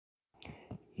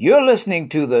You're listening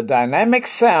to the dynamic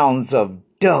sounds of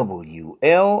WLRH,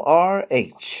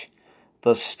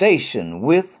 the station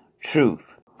with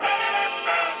truth.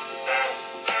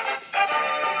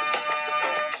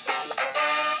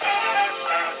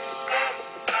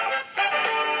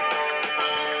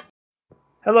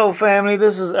 Hello, family.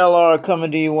 This is LR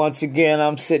coming to you once again.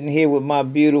 I'm sitting here with my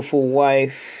beautiful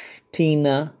wife,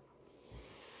 Tina.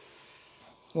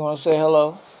 You want to say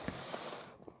hello?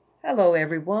 Hello,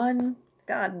 everyone.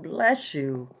 God bless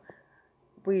you.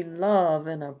 We love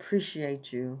and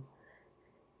appreciate you.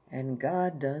 And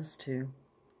God does too.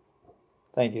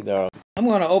 Thank you, darling. I'm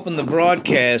going to open the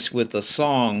broadcast with a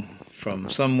song from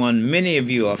someone many of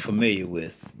you are familiar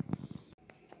with.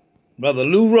 Brother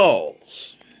Lou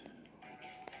Rawls.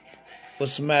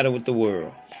 What's the matter with the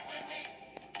world?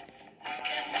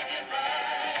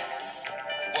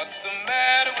 What's the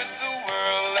matter with the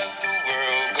world? Has the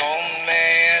world gone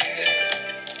mad?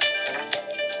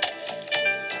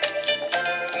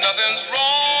 Nothing's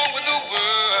wrong with the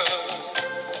world.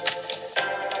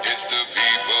 It's the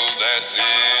people that's in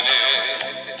it.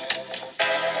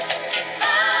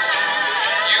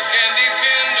 You can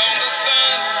depend on the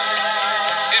sun.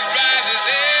 It rises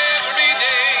every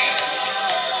day.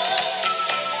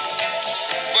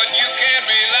 But you can't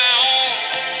rely on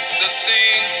the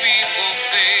things people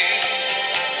say.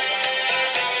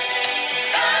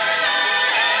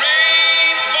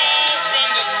 Rain falls from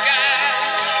the sky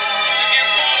to give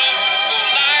water so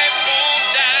life won't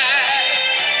die.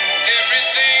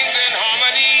 Everything's in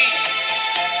harmony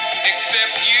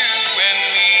except you and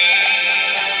me.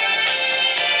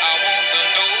 I want to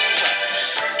know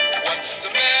what's the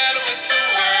matter with the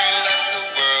world. Has the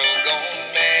world gone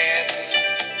mad?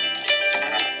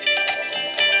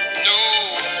 No,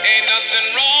 ain't nothing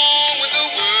wrong with the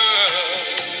world.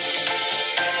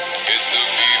 It's the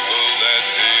people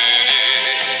that's in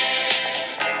it.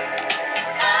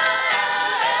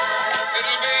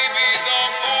 Little babies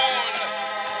are born.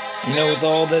 You know, with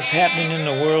all that's happening in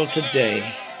the world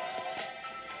today,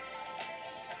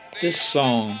 this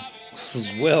song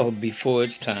was well before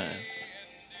its time.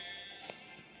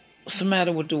 What's the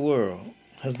matter with the world?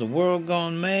 Has the world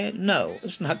gone mad? No,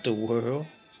 it's not the world.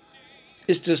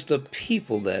 It's just the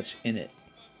people that's in it.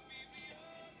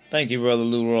 Thank you, Brother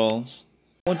Lou Rawls.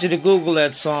 I want you to Google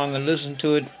that song and listen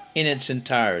to it in its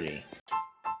entirety.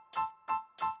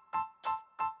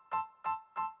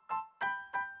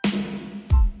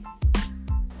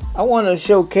 I want to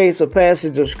showcase a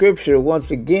passage of scripture once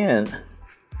again.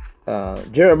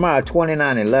 Jeremiah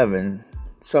 29:11.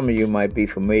 Some of you might be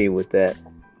familiar with that.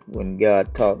 When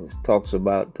God talks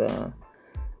about,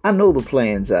 I know the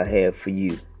plans I have for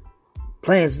you.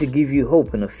 Plans to give you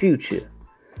hope in the future,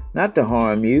 not to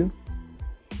harm you.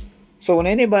 So when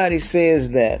anybody says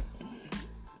that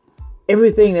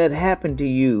everything that happened to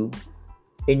you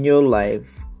in your life,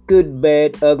 good,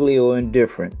 bad, ugly, or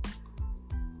indifferent,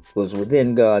 was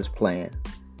within God's plan,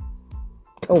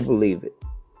 don't believe it.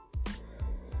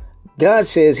 God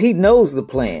says He knows the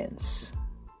plans.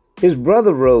 His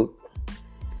brother wrote,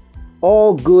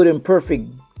 all good and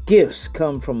perfect gifts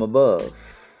come from above,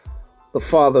 the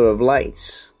Father of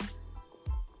lights.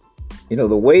 You know,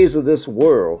 the ways of this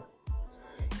world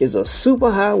is a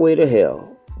super highway to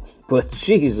hell, but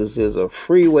Jesus is a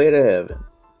freeway to heaven.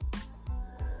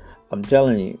 I'm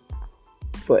telling you,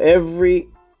 for every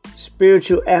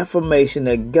spiritual affirmation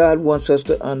that God wants us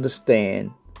to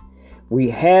understand, we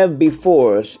have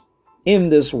before us in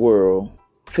this world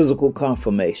physical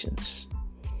confirmations.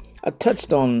 I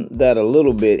touched on that a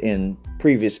little bit in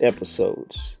previous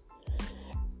episodes.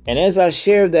 And as I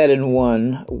shared that in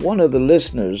one of the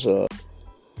listeners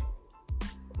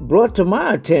brought to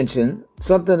my attention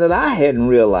something that I hadn't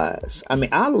realized. I mean,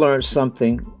 I learned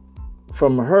something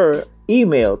from her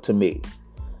email to me.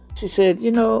 She said,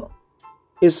 you know,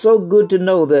 it's so good to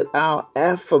know that our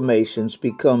affirmations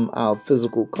become our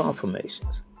physical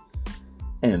confirmations.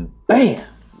 And bam,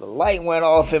 the light went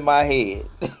off in my head.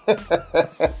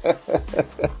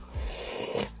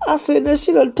 I said, that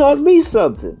should have taught me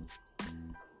something.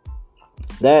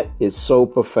 That is so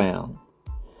profound.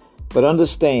 But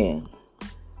understand,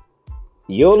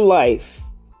 your life,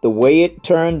 the way it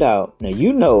turned out, now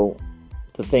you know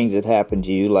the things that happened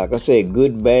to you, like I said,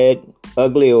 good, bad,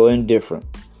 ugly, or indifferent.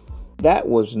 That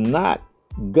was not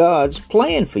God's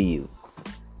plan for you.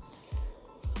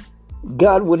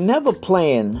 God would never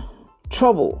plan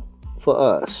trouble for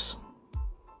us.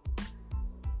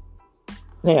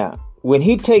 Now, when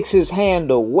He takes His hand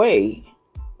away,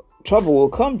 trouble will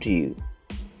come to you.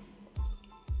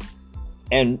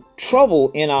 And trouble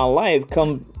in our life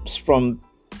comes from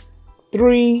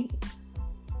three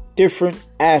different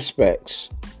aspects.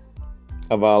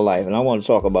 of our life. And I want to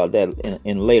talk about that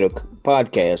in later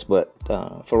podcasts. But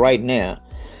for right now,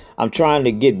 I'm trying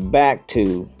to get back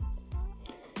to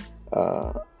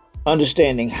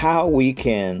understanding how we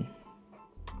can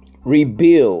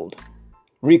rebuild,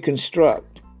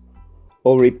 reconstruct,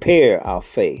 or repair our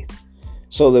faith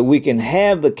so that we can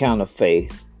have the kind of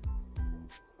faith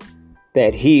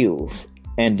that heals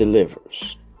and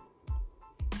delivers.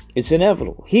 It's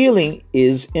inevitable. Healing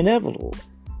is inevitable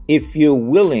if you're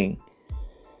willing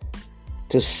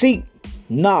to seek,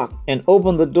 knock, and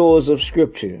open the doors of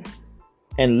Scripture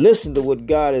and listen to what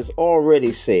God has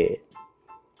already said.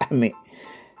 I mean,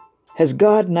 has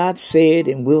God not said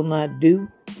and will not do?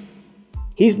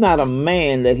 He's not a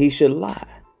man that he should lie.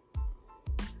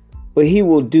 But he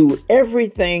will do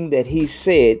everything that he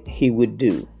said he would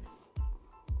do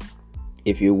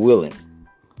if you're willing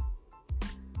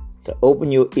to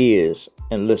open your ears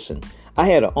and listen. I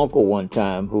had an uncle one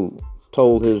time who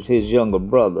told his younger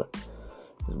brother,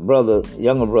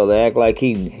 younger brother act like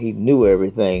he knew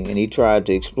everything, and he tried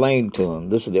to explain to him.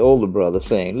 This is the older brother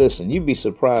saying, listen, you'd be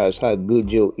surprised how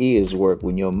good your ears work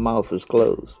when your mouth is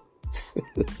closed.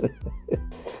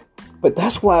 But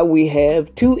that's why we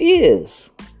have two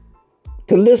ears,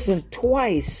 to listen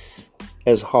twice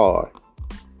as hard.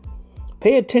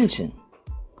 Pay attention.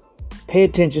 Pay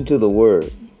attention to the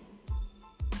word.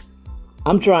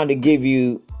 I'm trying to give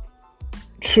you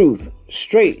truth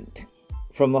straight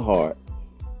from the heart.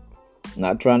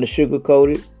 Not trying to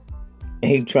sugarcoat it.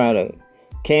 Ain't trying to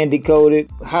candy coat it.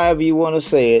 However you want to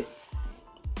say it.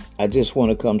 I just want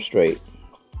to come straight.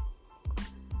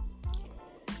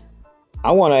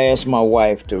 I want to ask my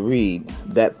wife to read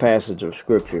that passage of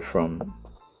scripture from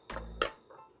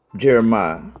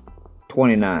Jeremiah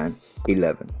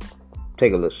 29:11.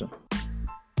 Take a listen.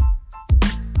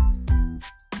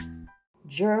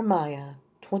 Jeremiah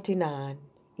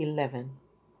 29:11.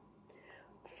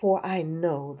 For I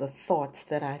know the thoughts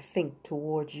that I think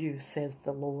towards you, says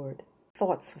the Lord,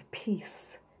 thoughts of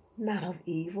peace, not of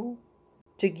evil,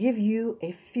 to give you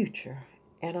a future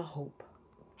and a hope.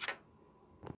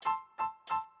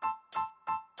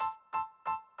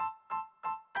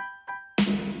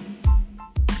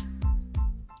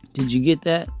 Did you get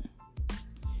that?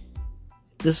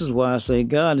 This is why I say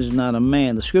God is not a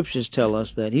man. The scriptures tell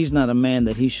us that he's not a man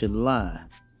that he should lie.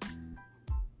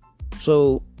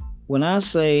 So when I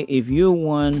say if you're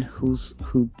one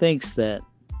who thinks that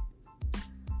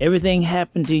everything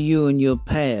happened to you in your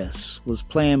past was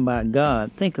planned by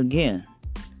God, think again.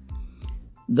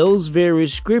 Those very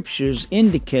scriptures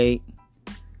indicate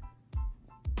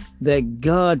that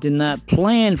God did not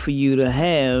plan for you to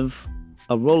have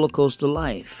a roller coaster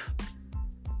life.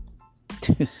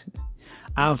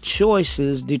 Our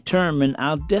choices determine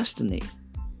our destiny.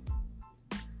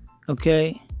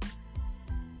 Okay?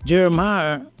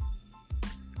 Jeremiah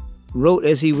wrote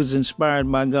as he was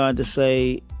inspired by God to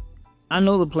say, I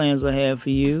know the plans I have for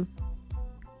you.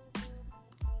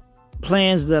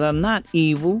 Plans that are not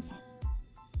evil,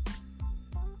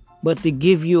 but to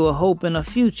give you a hope and a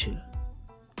future.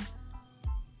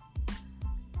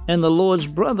 And the Lord's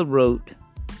brother wrote,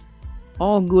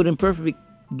 all good and perfect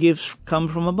gifts come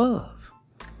from above.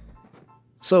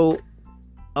 So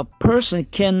a person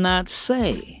cannot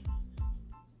say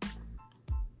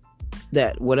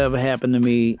that whatever happened to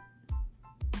me,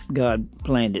 God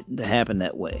planned it to happen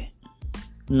that way.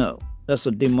 No, that's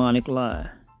a demonic lie.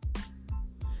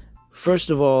 First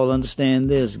of all, understand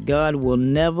this. God will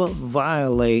never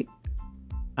violate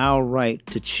our right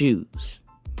to choose.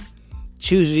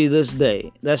 Choose ye this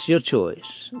day. That's your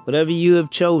choice. Whatever you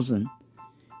have chosen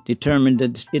determined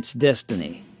its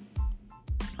destiny.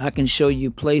 I can show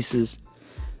you places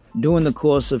during the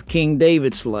course of King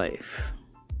David's life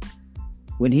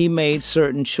when he made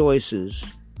certain choices.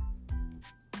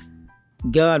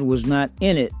 God was not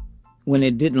in it when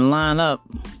it didn't line up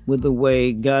with the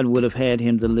way God would have had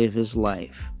him to live his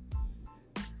life.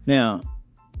 Now,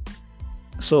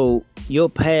 so your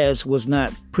past was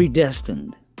not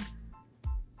predestined.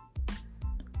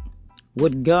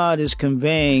 What God is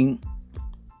conveying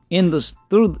in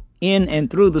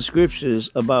and through the scriptures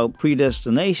about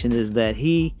predestination is that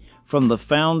he, from the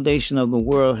foundation of the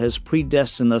world, has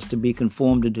predestined us to be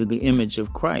conformed into the image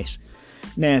of Christ.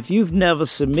 Now, if you've never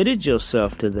submitted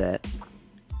yourself to that,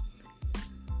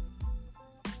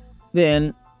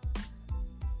 then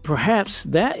perhaps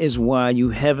that is why you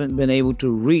haven't been able to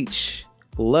reach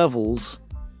levels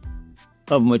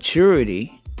of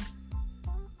maturity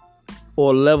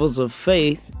or levels of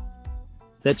faith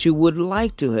that you would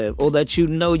like to have, or that you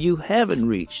know you haven't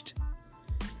reached.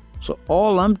 So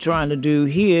all I'm trying to do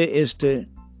here is to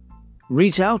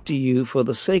reach out to you for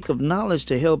the sake of knowledge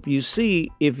to help you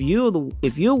see if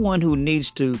you're one who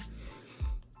needs to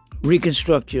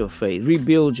reconstruct your faith,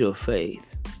 rebuild your faith,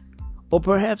 or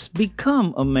perhaps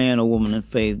become a man or woman of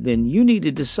faith. Then you need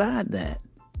to decide that.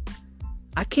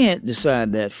 I can't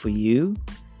decide that for you.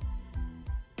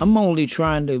 I'm only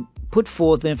trying to put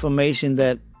forth information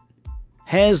that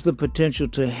has the potential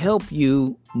to help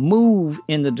you move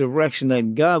in the direction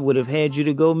that God would have had you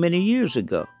to go many years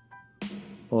ago,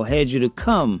 or had you to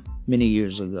come many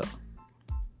years ago.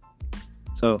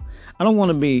 So I don't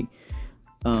want to be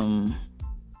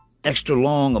extra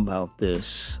long about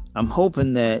this. I'm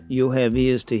hoping that you'll have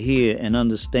ears to hear and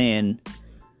understand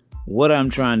what I'm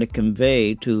trying to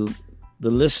convey to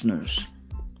the listeners,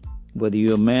 whether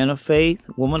you're a man of faith,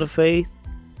 woman of faith,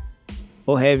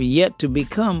 or have yet to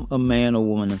become a man or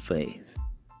woman of faith.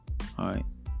 All right.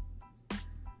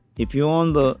 If you're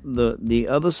on the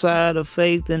other side of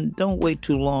faith, then don't wait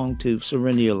too long to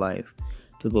surrender your life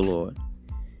to the Lord.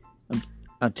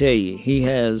 I tell you, He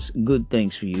has good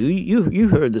things for you. You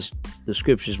heard the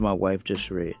scriptures my wife just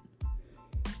read.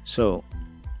 So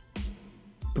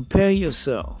prepare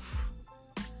yourself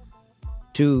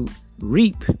to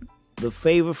reap the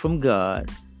favor from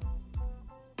God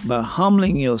by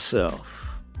humbling yourself,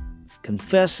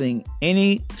 confessing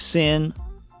any sin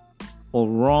or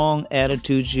wrong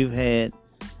attitudes you've had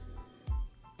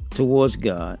towards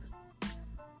God,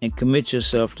 and commit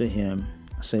yourself to Him.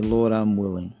 Say, Lord, I'm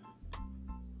willing.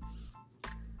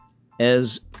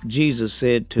 As Jesus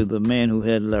said to the man who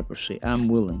had leprosy, I'm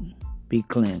willing, be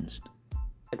cleansed.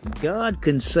 God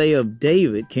can say of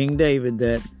David, King David,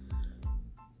 that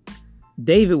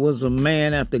David was a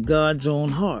man after God's own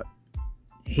heart.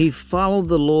 He followed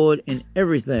the Lord in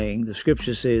everything, the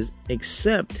scripture says,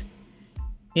 except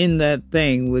in that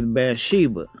thing with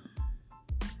Bathsheba,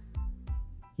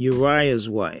 Uriah's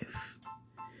wife.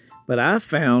 But I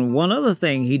found one other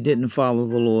thing he didn't follow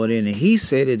the Lord in, and he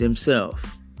said it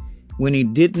himself, when he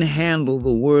didn't handle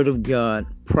the word of God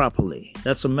properly.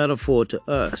 That's a metaphor to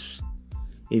us.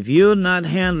 If you're not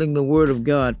handling the word of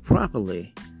God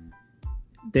properly,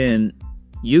 then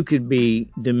you could be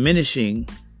diminishing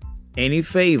any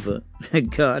favor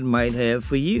that God might have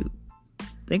for you.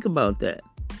 Think about that.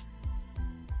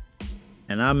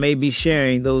 And I may be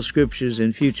sharing those scriptures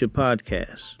in future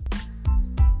podcasts.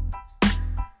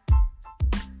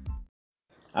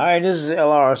 All right, this is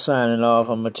LR signing off.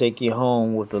 I'm going to take you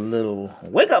home with a little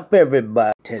Wake Up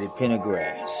Everybody, Teddy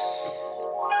Pendergrass.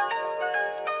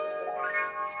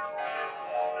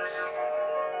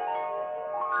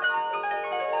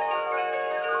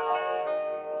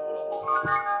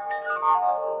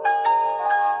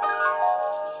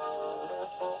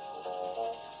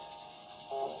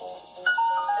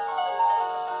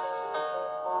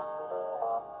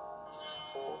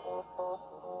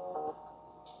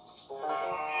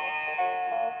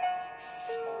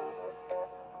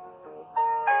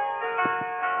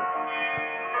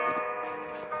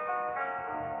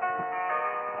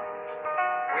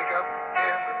 Wake up,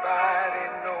 everybody,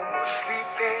 no more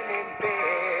sleeping in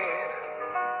bed.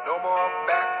 No more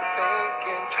backward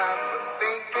thinking, time for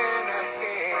thinking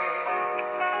ahead.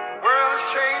 The world has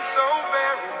changed so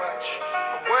very much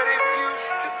from what it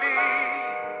used to be.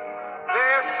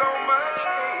 There's so much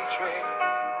hatred,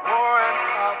 war and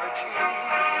poverty.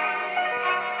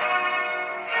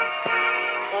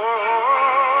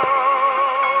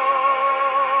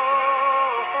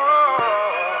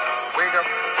 Wake up,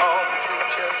 all the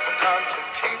teachers, time to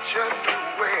teach a new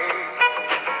way.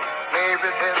 Maybe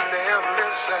then they'll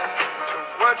listen to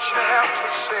what you have to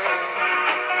say.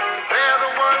 They're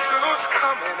the ones who's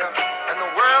coming up, and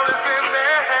the world is in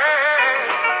their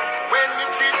hands. When you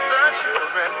teach the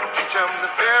children, teach them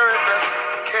the very best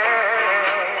you can.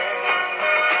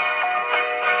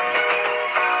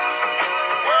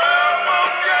 The world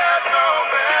won't get no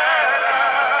better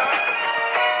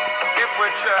if we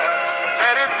just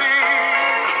let it be.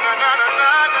 Na na na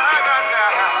na na na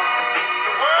na.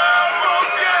 The world won't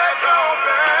get no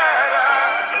better.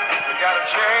 We gotta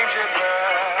change it,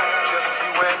 just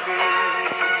you and me.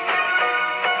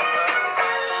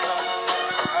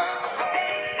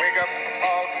 Wake up,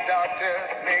 all the doctors,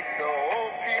 make the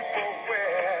old people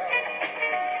well.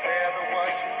 They're the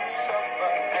ones who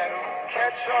suffer and who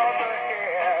catch all the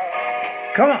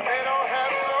hair. Come on. They don't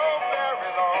have so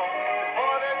very long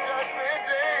before their judgment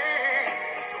day.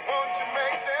 So won't you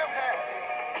make them happy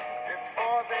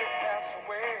before they pass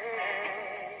away?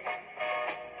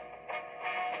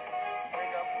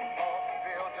 Wake up, all the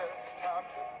builders, time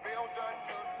to build a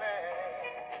new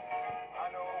land.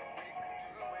 I know we could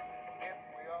do it if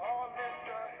we all lift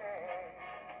a hand.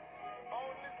 The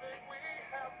only thing we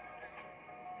have to do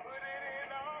is put it in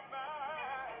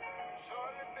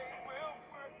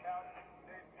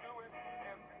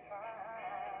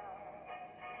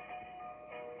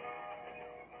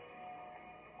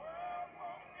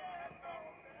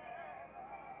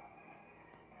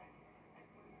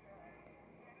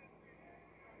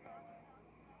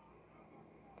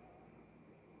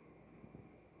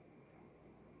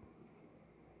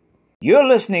You're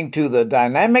listening to the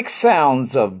dynamic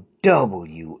sounds of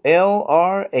WLRH,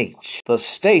 the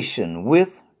station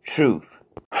with truth.